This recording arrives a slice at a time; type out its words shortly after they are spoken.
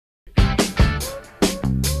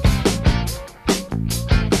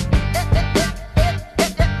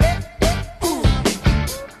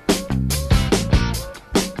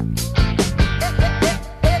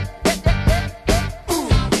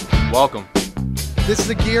welcome. This is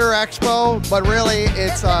a Gear Expo, but really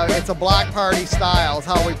it's a block party style is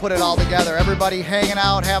how we put it all together. Everybody hanging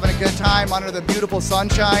out, having a good time under the beautiful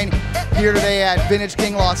sunshine here today at Vintage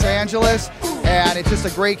King Los Angeles, and it's just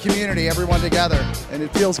a great community, everyone together, and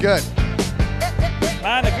it feels good.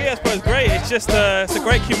 Man, the Gear Expo is great. It's just it's a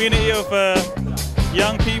great community of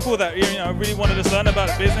young people that really want to just learn about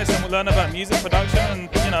the business and learn about music production,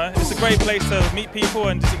 and it's a great place to meet people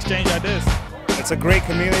and just exchange ideas. It's a great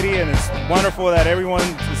community, and it's wonderful that everyone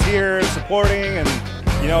is here supporting, and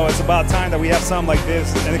it's about time that we have something like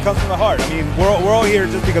this, and it comes from the heart. I mean, we're all here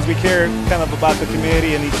just because we care kind of about the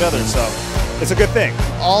community and each other, so it's a good thing.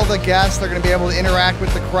 All the guests are going to be able to interact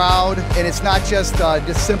with the crowd, and it's not just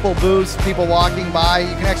simple booths, people walking by.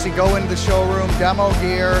 You can actually go into the showroom, demo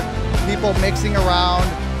gear, people mixing around,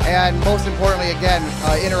 and most importantly, again,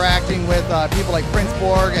 interacting with people like Printz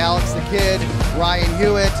Board, Alex the Kid, Ryan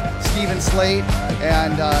Hewitt, Slate,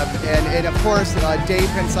 and of course Dave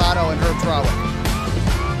Pensado and Herb Trawick.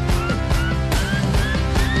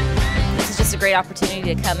 This is just a great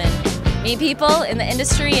opportunity to come and meet people in the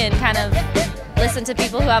industry and kind of listen to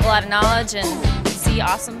people who have a lot of knowledge and see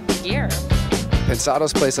awesome gear.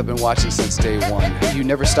 Pensado's place I've been watching since day one. You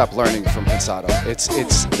never stop learning from Pensado. It's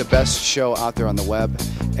the best show out there on the web,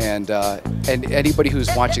 and anybody who's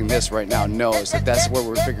watching this right now knows that that's where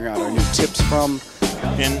we're figuring out our new tips from.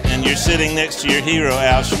 And you're sitting next to your hero,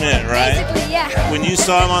 Al Schmidt, right? Basically, yeah. When you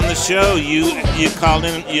saw him on the show, you called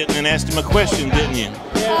in and asked him a question, didn't you?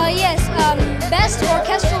 Yes. Best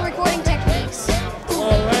orchestral recording techniques. Oh,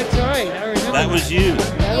 that's right. I remember. That was you.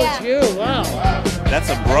 That was you. Wow. That's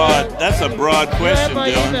a broad question, Dylan.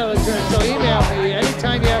 You have my email address, so email me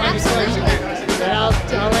anytime you have any questions, and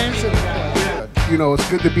I'll answer them. It's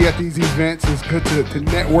good to be at these events. It's good to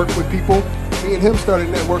network with people. Me and him started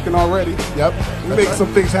networking already. Yep. We make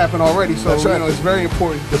some things happen already, so it's very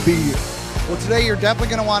important to be here. Well, today you're definitely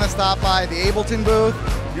going to want to stop by the Ableton booth.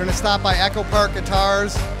 You're going to stop by Echo Park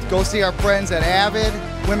Guitars, go see our friends at Avid,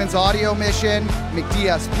 Women's Audio Mission,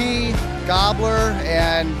 McDSP, Gobbler,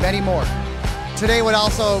 and many more. Today what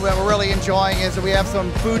we're really enjoying is that we have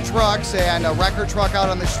some food trucks and a record truck out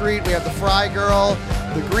on the street. We have the Fry Girl,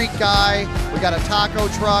 the Greek guy, we got a taco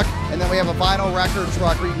truck, and then we have a vinyl record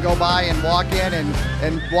truck where you can go by and walk in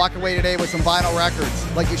and walk away today with some vinyl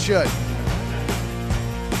records, like you should.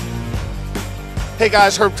 Hey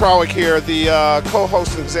guys, Herb Trawick here, the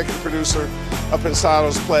co-host and executive producer of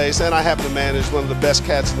Pensado's Place, and I happen to manage one of the best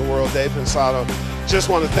cats in the world, Dave Pensado. Just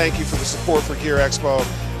want to thank you for the support for Gear Expo.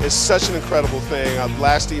 It's such an incredible thing. The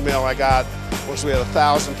last email I got was we had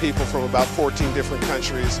 1,000 people from about 14 different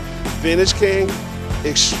countries. Vintage King,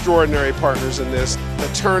 extraordinary partners in this. The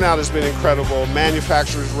turnout has been incredible.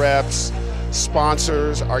 Manufacturers, reps,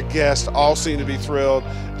 sponsors, our guests all seem to be thrilled.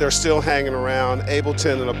 They're still hanging around.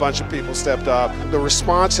 Ableton and a bunch of people stepped up. The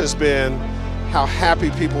response has been how happy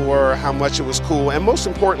people were, how much it was cool, and most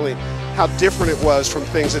importantly, how different it was from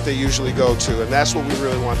things that they usually go to, and that's what we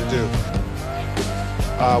really want to do.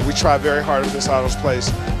 We try very hard at Pensado's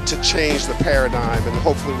Place to change the paradigm, and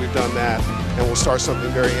hopefully we've done that, and we'll start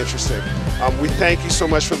something very interesting. We thank you so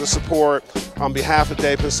much for the support. On behalf of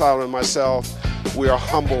Dave Pensado and myself, we are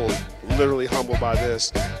humbled, literally humbled by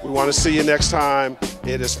this. We want to see you next time.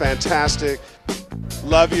 It is fantastic.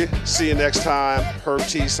 Love you. See you next time. Herb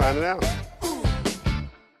T signing out.